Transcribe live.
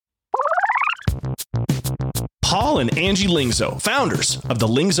Paul and Angie Lingzo, founders of the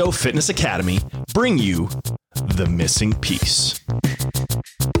Lingzo Fitness Academy, bring you The Missing Piece.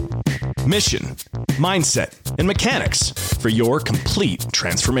 Mission, mindset, and mechanics for your complete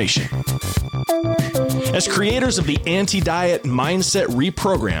transformation. As creators of the Anti-Diet Mindset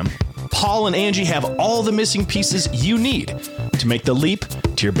Reprogram, Paul and Angie have all the missing pieces you need to make the leap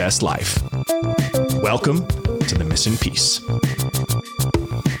to your best life. Welcome to The Missing Piece.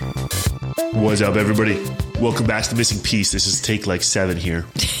 What's up, everybody? Welcome back to The Missing Piece. This is take like 7 here.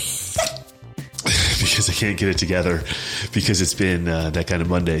 Because I can't get it together because it's been that kind of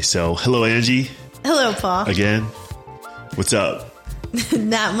Monday. So, hello, Angie. Hello, Paul. Again. What's up?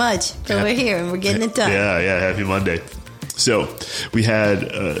 Not much, but we're here and we're getting it done. Yeah. Happy Monday. So, we had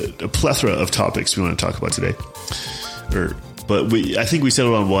a plethora of topics we want to talk about today. But I think we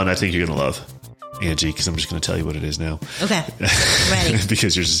settled on one I think you're going to love, Angie, because I'm just going to tell you what it is now. Okay. Ready.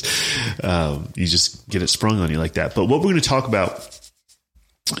 Because you're just, you just get it sprung on you like that. But what we're going to talk about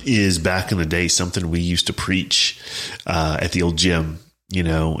is back in the day, something we used to preach at the old gym,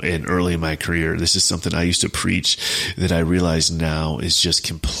 and early in my career. This is something I used to preach that I realize now is just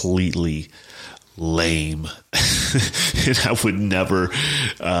completely lame. And I would never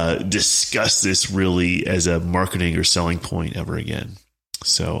discuss this really as a marketing or selling point ever again.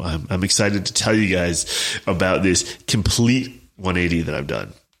 So I'm excited to tell you guys about this complete 180 that I've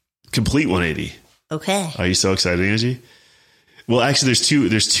done. Complete 180. Okay. Are you so excited, Angie? Well, actually,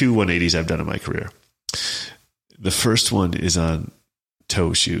 there's two 180s I've done in my career. The first one is on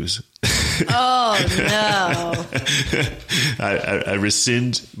toe shoes. Oh, no. I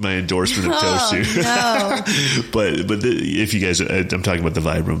rescind my endorsement of toe shoes. No. but if you guys, I'm talking about the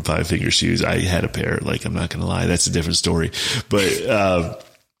Vibram 5-finger shoes. I had a pair. Like, I'm not going to lie. That's a different story. But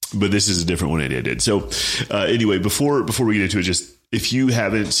this is a different 180 I did. So anyway, before we get into it, just if you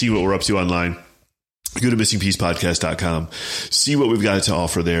haven't seen what we're up to online, go to missingpiecepodcast.com. See what we've got to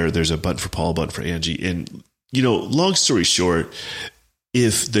offer there. There's a button for Paul, a button for Angie. And, long story short,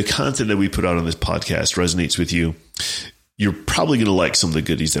 if the content that we put out on this podcast resonates with you, you're probably going to like some of the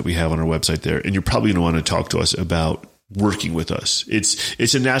goodies that we have on our website there. And you're probably going to want to talk to us about working with us.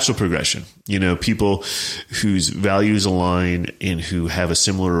 It's a natural progression. People whose values align and who have a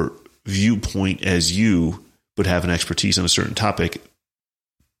similar viewpoint as you, but have an expertise on a certain topic.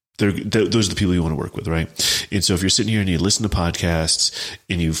 Those are the people you want to work with, right? And so if you're sitting here and you listen to podcasts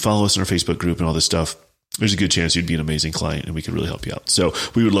and you follow us in our Facebook group and all this stuff, there's a good chance you'd be an amazing client and we could really help you out. So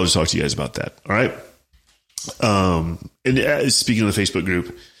we would love to talk to you guys about that. All right. And speaking of the Facebook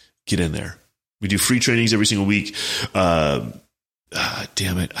group, get in there. We do free trainings every single week. Damn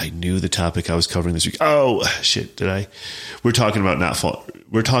it. I knew the topic I was covering this week. Oh, shit. Did I? We're talking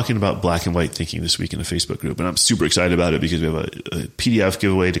about black and white thinking this week in the Facebook group. And I'm super excited about it because we have a PDF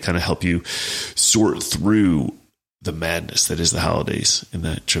giveaway to kind of help you sort through the madness that is the holidays and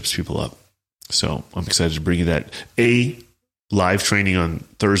that trips people up. So I'm excited to bring you that live training on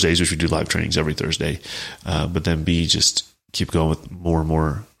Thursdays, which we do live trainings every Thursday. But then B, just keep going with more and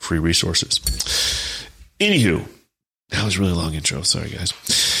more free resources. Anywho, that was a really long intro. Sorry, guys.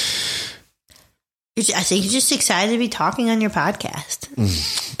 I think you're just excited to be talking on your podcast.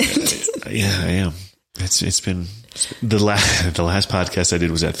 Yeah, I am. It's been the last podcast I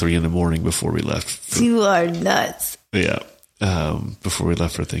did was at 3 a.m. before we left. You are nuts. Yeah. Before we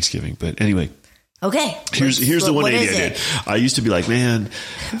left for Thanksgiving. But anyway. Okay. Here's the 180 I did. I used to be like, man.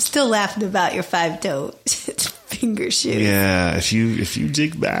 I'm still laughing about your 5-toe finger shoes. Yeah. If you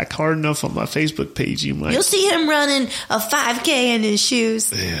dig back hard enough on my Facebook page, you'll see him running a 5K in his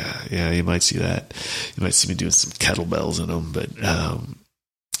shoes. Yeah. You might see that. You might see me doing some kettlebells in them. But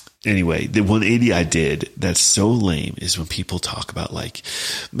anyway, the 180 I did that's so lame is when people talk about like,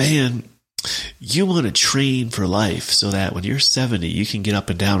 man, you want to train for life so that when you're 70, you can get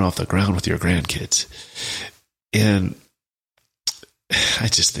up and down off the ground with your grandkids. And I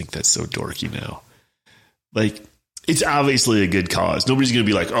just think that's so dorky now. Like, it's obviously a good cause. Nobody's going to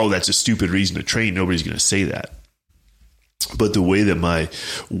be like, oh, that's a stupid reason to train. Nobody's going to say that. But the way that my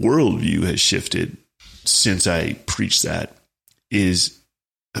worldview has shifted since I preached that is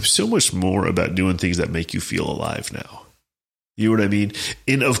I'm so much more about doing things that make you feel alive now. You know what I mean?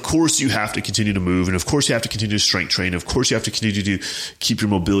 And of course you have to continue to move. And of course you have to continue to strength train. Of course you have to continue to keep your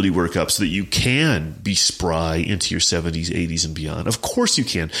mobility work up so that you can be spry into your 70s, 80s and beyond. Of course you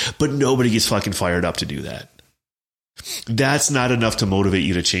can, but nobody gets fucking fired up to do that. That's not enough to motivate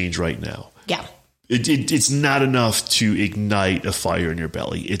you to change right now. Yeah. It's not enough to ignite a fire in your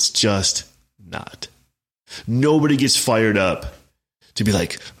belly. It's just not. Nobody gets fired up to be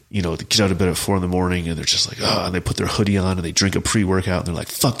like, you know, they get out of bed at 4 a.m. and they're just like, oh, and they put their hoodie on and they drink a pre-workout and they're like,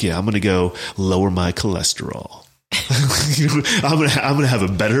 fuck yeah, I'm going to go lower my cholesterol. I'm going to have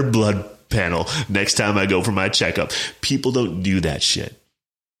a better blood panel next time I go for my checkup. People don't do that shit.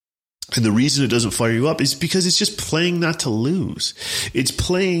 And the reason it doesn't fire you up is because it's just playing not to lose. It's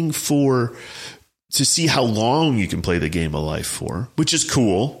playing to see how long you can play the game of life for, which is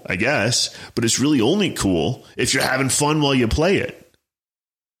cool, I guess, but it's really only cool if you're having fun while you play it.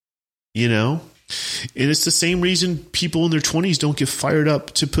 You know? And it's the same reason people in their 20s don't get fired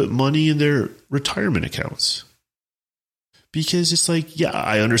up to put money in their retirement accounts. Because it's like, yeah,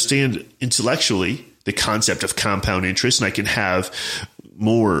 I understand intellectually the concept of compound interest and I can have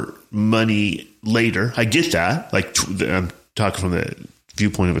more money later. I get that. Like, I'm talking from the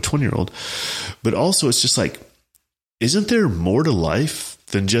viewpoint of a 20-year-old. But also it's just like, isn't there more to life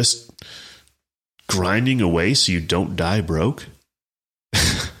than just grinding away so you don't die broke?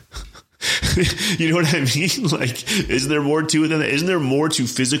 You know what I mean? Like, isn't there more to it than that? Isn't there more to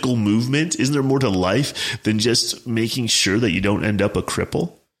physical movement? Isn't there more to life than just making sure that you don't end up a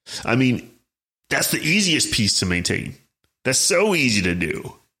cripple? I mean, that's the easiest piece to maintain. That's so easy to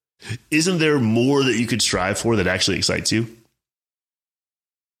do. Isn't there more that you could strive for that actually excites you?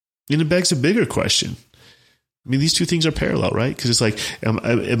 And it begs a bigger question. I mean, these two things are parallel, right? Because it's like, am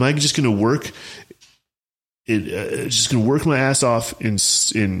I just going to work? Just going to work my ass off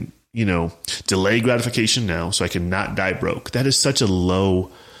in you know, delay gratification now so I can not die broke. That is such a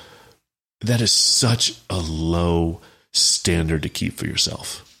low standard to keep for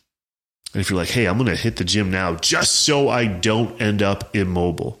yourself. And if you're like, hey, I'm going to hit the gym now just so I don't end up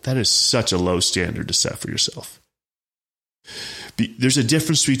immobile, that is such a low standard to set for yourself. There's a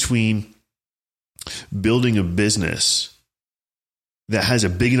difference between building a business that has a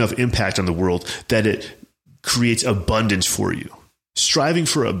big enough impact on the world that it creates abundance for you. Striving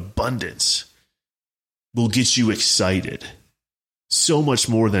for abundance will get you excited so much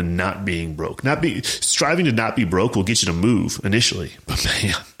more than not being broke. Striving to not be broke will get you to move initially, but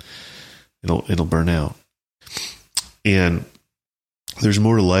man, it'll burn out. And there's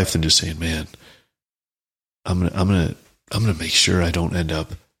more to life than just saying, man, I'm gonna make sure I don't end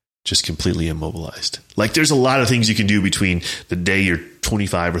up just completely immobilized. Like, there's a lot of things you can do between the day you're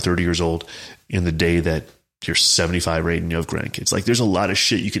 25 or 30 years old and the day that you're 75 or 80 and you have grandkids. Like, there's a lot of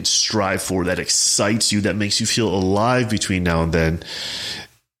shit you can strive for that excites you, that makes you feel alive between now and then.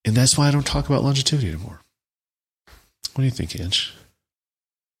 And that's why I don't talk about longevity anymore. What do you think, Ange?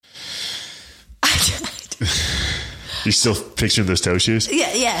 You still picturing those toe shoes?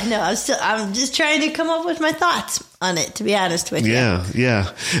 Yeah. No, I'm just trying to come up with my thoughts on it, to be honest with you.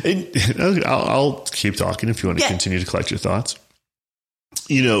 Yeah. And I'll keep talking if you want to continue to collect your thoughts.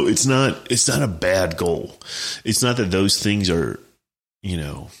 You know, it's not a bad goal. It's not that those things are, you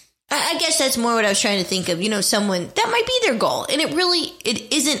know. I guess that's more what I was trying to think of. You know, someone that might be their goal, and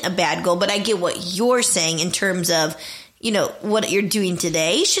it isn't a bad goal. But I get what you're saying in terms of, you know, what you're doing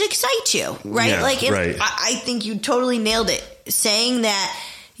today should excite you, right? Yeah, like, right. I think you totally nailed it. Saying that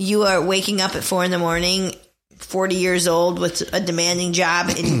you are waking up at 4 a.m, 40 years old with a demanding job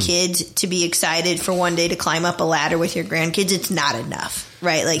and kids to be excited for one day to climb up a ladder with your grandkids, it's not enough,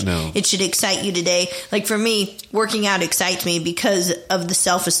 right? Like, no. It should excite you today. Like, for me, working out excites me because of the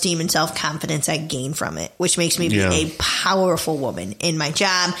self-esteem and self-confidence I gain from it, which makes me be a powerful woman in my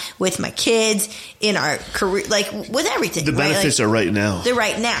job, with my kids, in our career, like, with everything. The benefits are right now. They're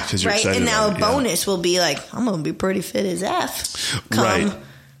right now, right? And now a bonus will be like, I'm going to be pretty fit as F come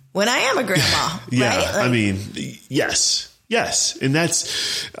when I am a grandma. Right? Like, I mean, yes. And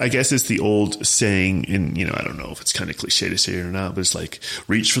that's, I guess it's the old saying, and, you know, I don't know if it's kind of cliche to say it or not, but it's like,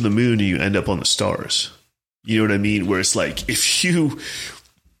 reach for the moon and you end up on the stars. You know what I mean? Where it's like, if you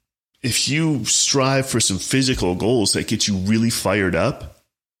strive for some physical goals that get you really fired up,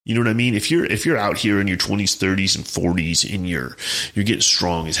 you know what I mean? If you're out here in your 20s, 30s, and 40s and you're getting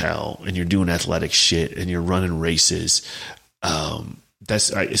strong as hell and you're doing athletic shit and you're running races,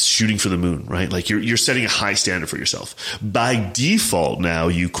 it's shooting for the moon, right? Like, you're setting a high standard for yourself. By default, now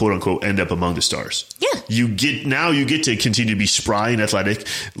you quote unquote end up among the stars. Yeah. You get to continue to be spry and athletic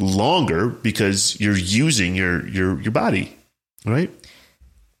longer because you're using your body, right?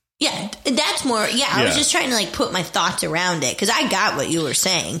 Yeah, that's more, I was just trying to, like, put my thoughts around it, because I got what you were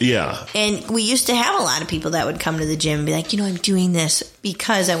saying. Yeah. And we used to have a lot of people that would come to the gym and be like, you know, I'm doing this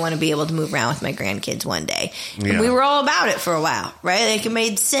because I want to be able to move around with my grandkids one day. Yeah. And we were all about it for a while, right? Like, it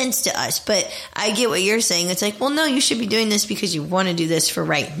made sense to us. But I get what you're saying. It's like, well, no, you should be doing this because you want to do this for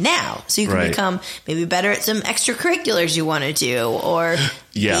right now. So you can become maybe better at some extracurriculars you want to do, or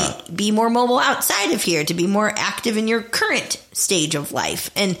Yeah. Be more mobile outside of here, to be more active in your current stage of life.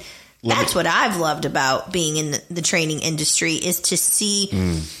 And that's what I've loved about being in the training industry, is to see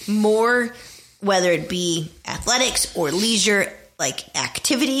more, whether it be athletics or leisure, like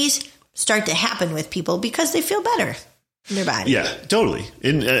activities start to happen with people because they feel better in their body. Yeah, totally.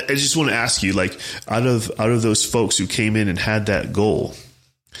 And I just want to ask you, like, out of those folks who came in and had that goal,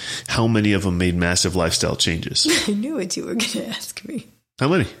 how many of them made massive lifestyle changes? I knew what you were going to ask me. How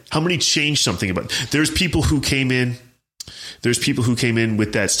many? How many changed something about? There's people who came in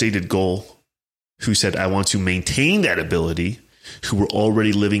with that stated goal, who said, I want to maintain that ability, who were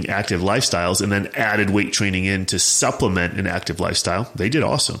already living active lifestyles and then added weight training in to supplement an active lifestyle. They did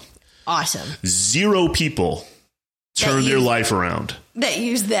awesome. Awesome. 0 people turned their life around. That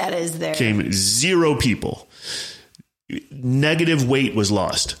used that as their... 0 people. Negative weight was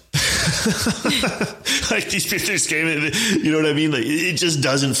lost. Like, these pictures came in, you know what I mean? Like, it just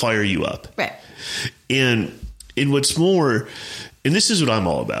doesn't fire you up. Right. And what's more, and this is what I'm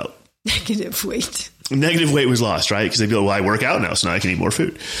all about. Negative weight. Negative weight was lost, right? Because they'd be like, well, I work out now, so now I can eat more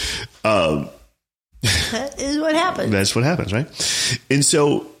food. That is what happens. That's what happens, right? And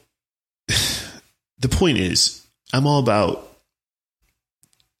so the point is, I'm all about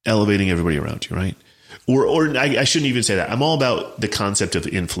elevating everybody around you, right? Or I shouldn't even say that. I'm all about the concept of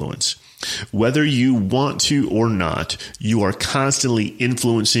influence. Whether you want to or not, you are constantly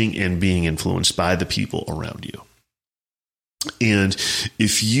influencing and being influenced by the people around you. And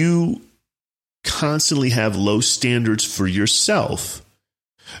if you constantly have low standards for yourself,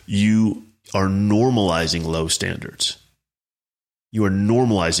 you are normalizing low standards. You are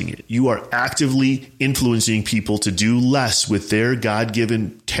normalizing it. You are actively influencing people to do less with their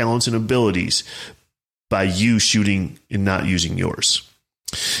God-given talents and abilities by you shooting and not using yours.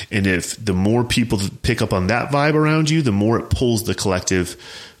 And if the more people pick up on that vibe around you, the more it pulls the collective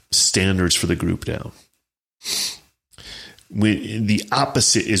standards for the group down. When the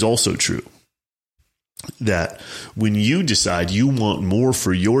opposite is also true, that when you decide you want more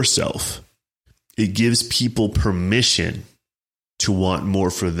for yourself, it gives people permission to want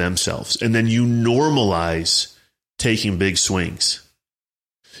more for themselves. And then you normalize taking big swings.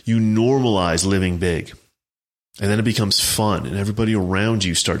 You normalize living big. And then it becomes fun, and everybody around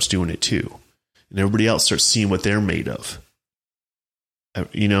you starts doing it too. And everybody else starts seeing what they're made of.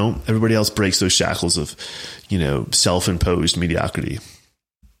 You know, everybody else breaks those shackles of, you know, self-imposed mediocrity.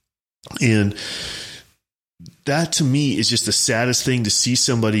 And that to me is just the saddest thing, to see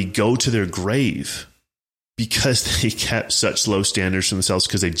somebody go to their grave because they kept such low standards for themselves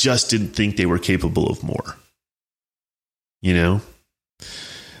because they just didn't think they were capable of more. You know?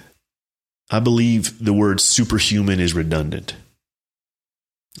 I believe the word superhuman is redundant.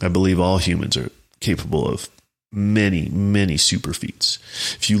 I believe all humans are capable of many, many super feats.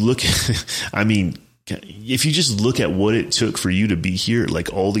 If you look at, I mean, if you just look at what it took for you to be here,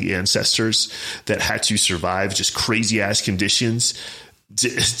 like all the ancestors that had to survive just crazy ass conditions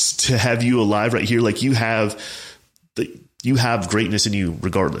to have you alive right here, like you have greatness in you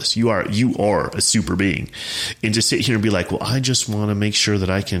regardless. You are a super being. And to sit here and be like, well, I just want to make sure that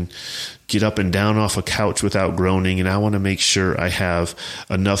I can get up and down off a couch without groaning. And I want to make sure I have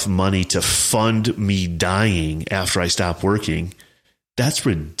enough money to fund me dying after I stop working. That's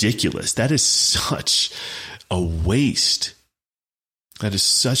ridiculous. That is such a waste. That is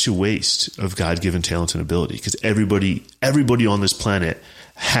such a waste of God-given talent and ability, because everybody on this planet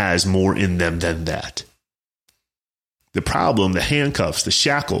has more in them than that. The problem, the handcuffs, the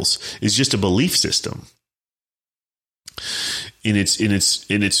shackles, is just a belief system. And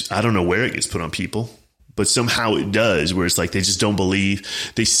it's I don't know where it gets put on people, but somehow it does, where it's like they just don't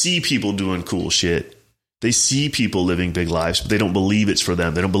believe. They see people doing cool shit. They see people living big lives, but they don't believe it's for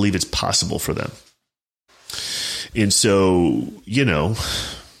them. They don't believe it's possible for them. And so, you know,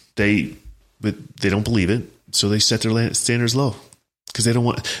 they don't believe it. So they set their standards low because they don't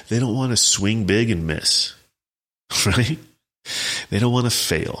want to swing big and miss. Right? They don't want to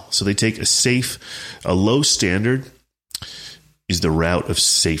fail. So they take a low standard is the route of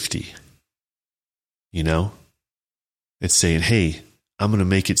safety. You know, it's saying, hey, I'm going to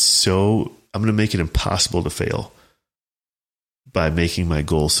make it impossible to fail by making my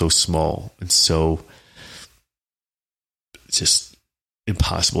goal so small and so just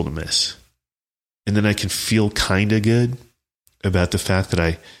impossible to miss. And then I can feel kind of good about the fact that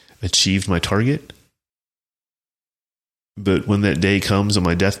I achieved my target. But when that day comes on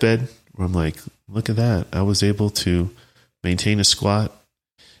my deathbed, where I'm like, look at that. I was able to maintain a squat,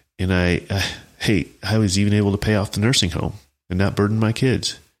 and I was even able to pay off the nursing home and not burden my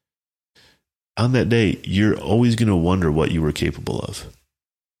kids. On that day, you're always going to wonder what you were capable of.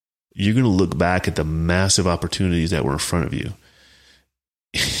 you're going to look back at the massive opportunities that were in front of you.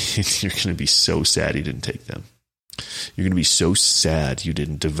 And you're going to be so sad you didn't take them. You're going to be so sad you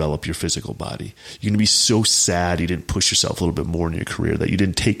didn't develop your physical body. You're going to be so sad you didn't push yourself a little bit more in your career, that you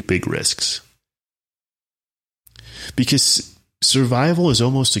didn't take big risks. Because survival is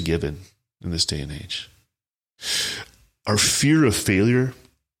almost a given in this day and age. Our fear of failure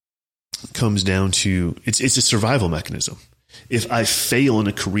comes down to, it's a survival mechanism. If I fail in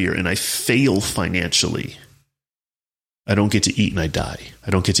a career and I fail financially, I don't get to eat and I die.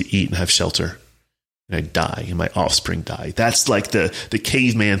 I don't get to eat and have shelter. And I die, and my offspring die. That's like the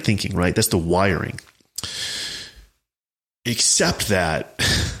caveman thinking, right? That's the wiring. Except that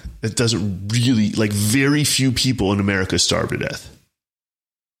it doesn't really, like, very few people in America starve to death.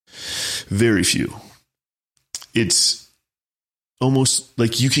 Very few. It's almost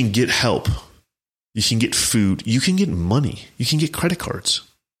like you can get help. You can get food. You can get money. You can get credit cards.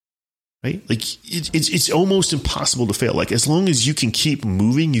 Right? Like it's almost impossible to fail. Like, as long as you can keep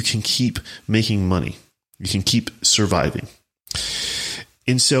moving, you can keep making money. You can keep surviving.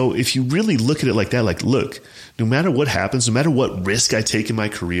 And so if you really look at it like that, like, look, no matter what happens, no matter what risk I take in my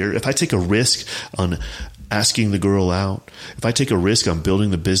career, if I take a risk on asking the girl out, if I take a risk on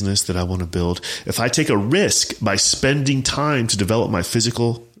building the business that I want to build, if I take a risk by spending time to develop my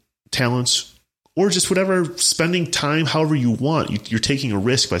physical talents, or just whatever, spending time however you want, you're taking a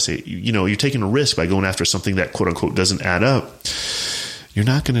risk by you're taking a risk by going after something that, quote unquote, doesn't add up. You're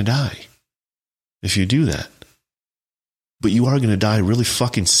not going to die if you do that. But you are going to die really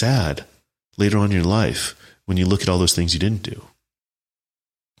fucking sad later on in your life when you look at all those things you didn't do.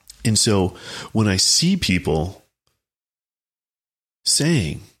 And so when I see people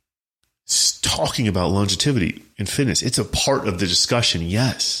talking about longevity and fitness, it's a part of the discussion.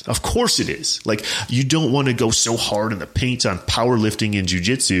 Yes, of course it is. Like, you don't want to go so hard in the paint on powerlifting and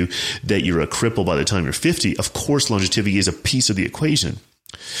jiu-jitsu that you're a cripple by the time you're 50. Of course, longevity is a piece of the equation.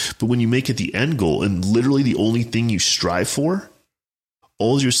 But when you make it the end goal and literally the only thing you strive for,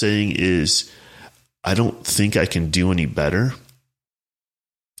 all you're saying is, I don't think I can do any better.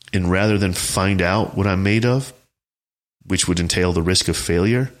 And rather than find out what I'm made of, which would entail the risk of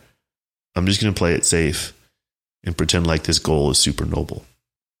failure, I'm just going to play it safe and pretend like this goal is super noble.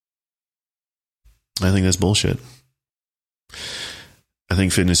 I think that's bullshit. I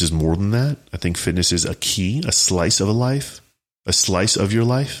think fitness is more than that. I think fitness is a key, a slice of a life, a slice of your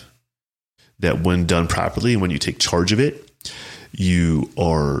life that, when done properly and when you take charge of it, you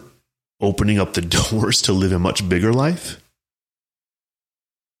are opening up the doors to live a much bigger life.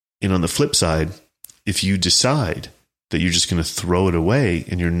 And on the flip side, if you decide that you're just going to throw it away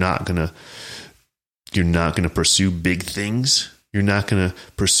and you're not going to pursue big things, you're not going to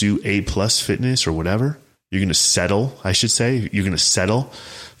pursue A+ fitness or whatever, you're going to settle, I should say, you're going to settle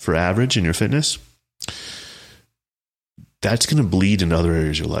for average in your fitness, that's going to bleed into other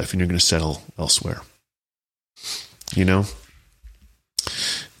areas of your life and you're going to settle elsewhere. You know?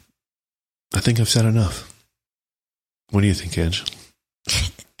 I think I've said enough. What do you think, Ange?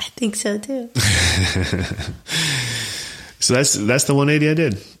 I think so too. So that's the 180 I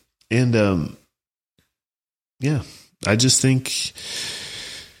did. And yeah, I think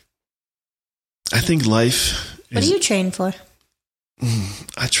life is... What do you train for?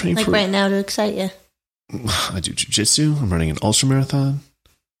 I train like for... right now to excite you. I do jiu-jitsu. I'm running an ultra marathon.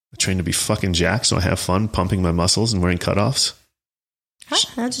 I train to be fucking jacked, so I have fun pumping my muscles and wearing cutoffs. Huh?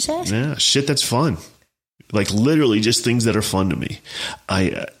 I'll just ask. Yeah, shit that's fun. Like, literally just things that are fun to me.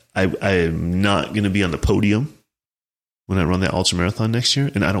 I am not going to be on the podium when I run that ultra marathon next year,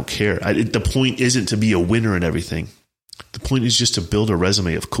 and I don't care. The point isn't to be a winner and everything. The point is just to build a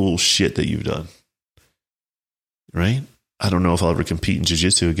resume of cool shit that you've done. Right? I don't know if I'll ever compete in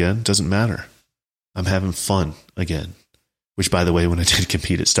jiu-jitsu again. Doesn't matter. I'm having fun again. Which, by the way, when I did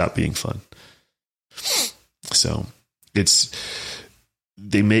compete, it stopped being fun. So there's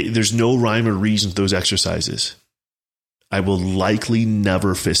no rhyme or reason to those exercises. I will likely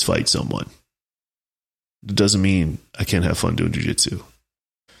never fist fight someone. It doesn't mean I can't have fun doing jiu-jitsu.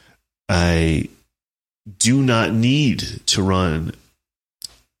 I do not need to run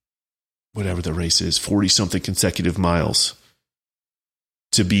whatever the race is, 40-something consecutive miles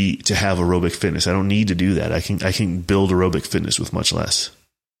to have aerobic fitness. I don't need to do that. I can build aerobic fitness with much less.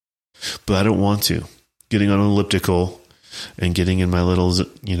 But I don't want to. Getting on an elliptical and getting in my little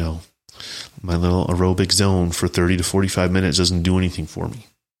aerobic zone for 30 to 45 minutes doesn't do anything for me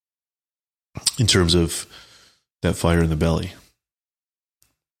in terms of that fire in the belly.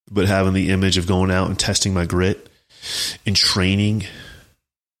 But having the image of going out and testing my grit and training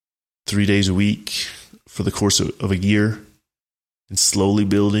 3 days a week for the course of a year and slowly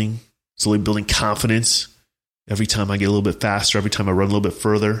building confidence every time I get a little bit faster, every time I run a little bit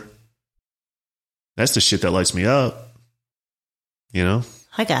further. That's the shit that lights me up. You know?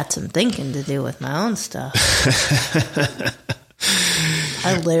 I got some thinking to do with my own stuff.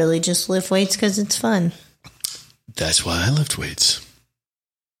 I literally just lift weights because it's fun. That's why I lift weights.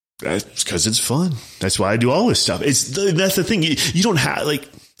 That's because it's fun. That's why I do all this stuff. That's the thing. You don't have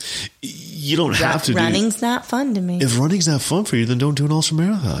you don't have to. Running's not fun to me. If running's not fun for you, then don't do an ultra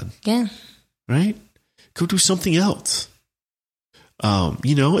marathon. Yeah. Right? Go do something else.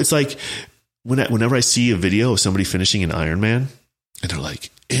 It's like whenever I see a video of somebody finishing an Ironman, and they're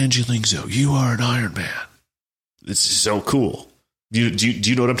like, Angie Lingzo, you are an Ironman. It's so cool. Do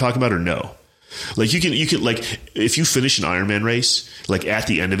you know what I'm talking about or no? Like you can like if you finish an Ironman race, like at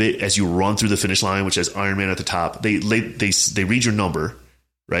the end of it, as you run through the finish line, which has Ironman at the top, they read your number,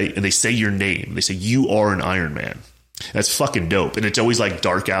 right? And they say your name. They say you are an Ironman. That's fucking dope. And it's always like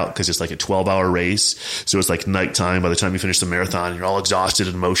dark out because it's like a 12-hour race. So it's like nighttime by the time you finish the marathon. You're all exhausted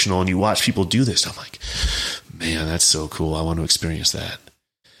and emotional, and you watch people do this. I'm like, man, that's so cool. I want to experience that.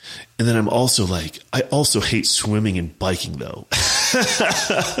 And then I'm also like, I also hate swimming and biking though.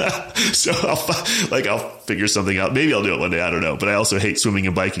 So I'll figure something out. Maybe I'll do it one day. I don't know. But I also hate swimming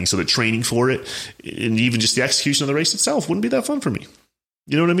and biking. So the training for it and even just the execution of the race itself wouldn't be that fun for me.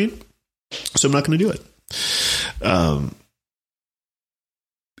 You know what I mean? So I'm not going to do it.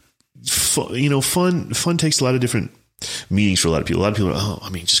 Fun takes a lot of different meanings for a lot of people. A lot of people are,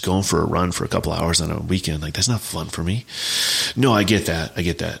 just going for a run for a couple hours on a weekend. Like, that's not fun for me. No, I get that.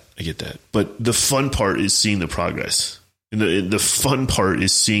 But the fun part is seeing the progress. And the fun part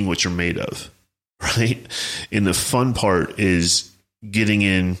is seeing what you're made of, right? And the fun part is getting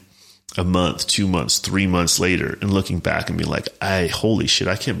in a month, 2 months, 3 months later and looking back and being like, holy shit,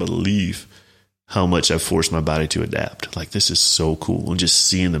 I can't believe how much I've forced my body to adapt. Like, this is so cool. And just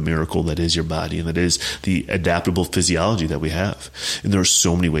seeing the miracle that is your body and that is the adaptable physiology that we have. And there are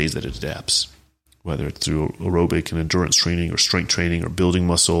so many ways that it adapts, whether it's through aerobic and endurance training or strength training or building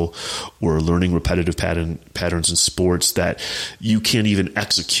muscle or learning repetitive patterns in sports that you can't even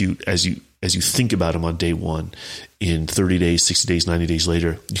execute as you think about them on day one. In 30 days, 60 days, 90 days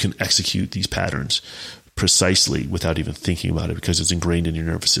later, you can execute these patterns precisely without even thinking about it because it's ingrained in your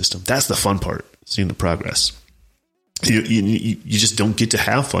nervous system. That's the fun part, seeing the progress. You just don't get to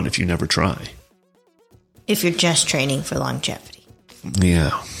have fun if you never try. If you're just training for longevity.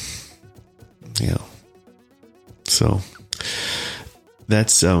 Yeah. So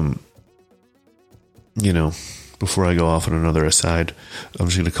that's, before I go off on another aside, I'm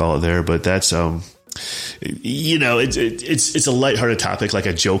just going to call it there, but that's, it's a lighthearted topic. Like,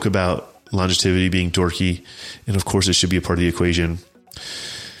 I joke about longevity being dorky, and of course it should be a part of the equation.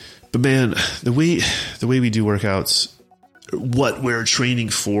 But man, the way we do workouts, what we're training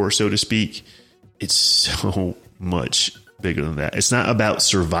for, so to speak, it's so much bigger than that. It's not about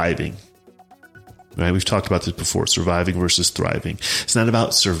surviving, right? We've talked about this before, surviving versus thriving. It's not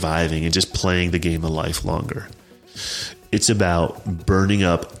about surviving and just playing the game of life longer. It's about burning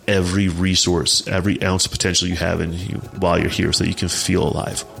up every resource, every ounce of potential you have in you while you're here so that you can feel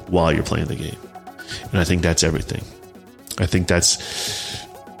alive while you're playing the game. And I think that's everything. I think that's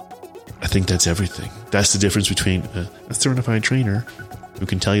everything. That's the difference between a certified trainer who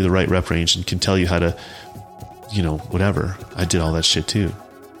can tell you the right rep range and can tell you how to, whatever. I did all that shit too.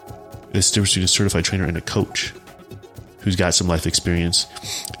 It's the difference between a certified trainer and a coach who's got some life experience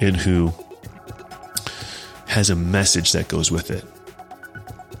and who has a message that goes with it.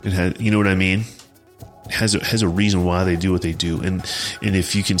 It has, you know what I mean? It has a reason why they do what they do. And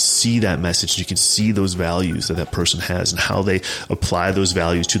if you can see that message, you can see those values that person has and how they apply those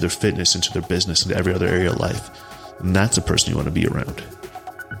values to their fitness and to their business and to every other area of life. And that's the person you want to be around.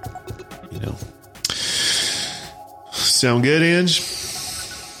 Sound good, Ange?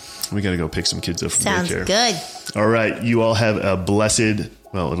 We got to go pick some kids up from daycare. Sounds good. All right. You all have a blessed,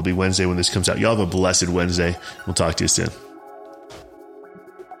 it'll be Wednesday when this comes out. You all have a blessed Wednesday. We'll talk to you soon.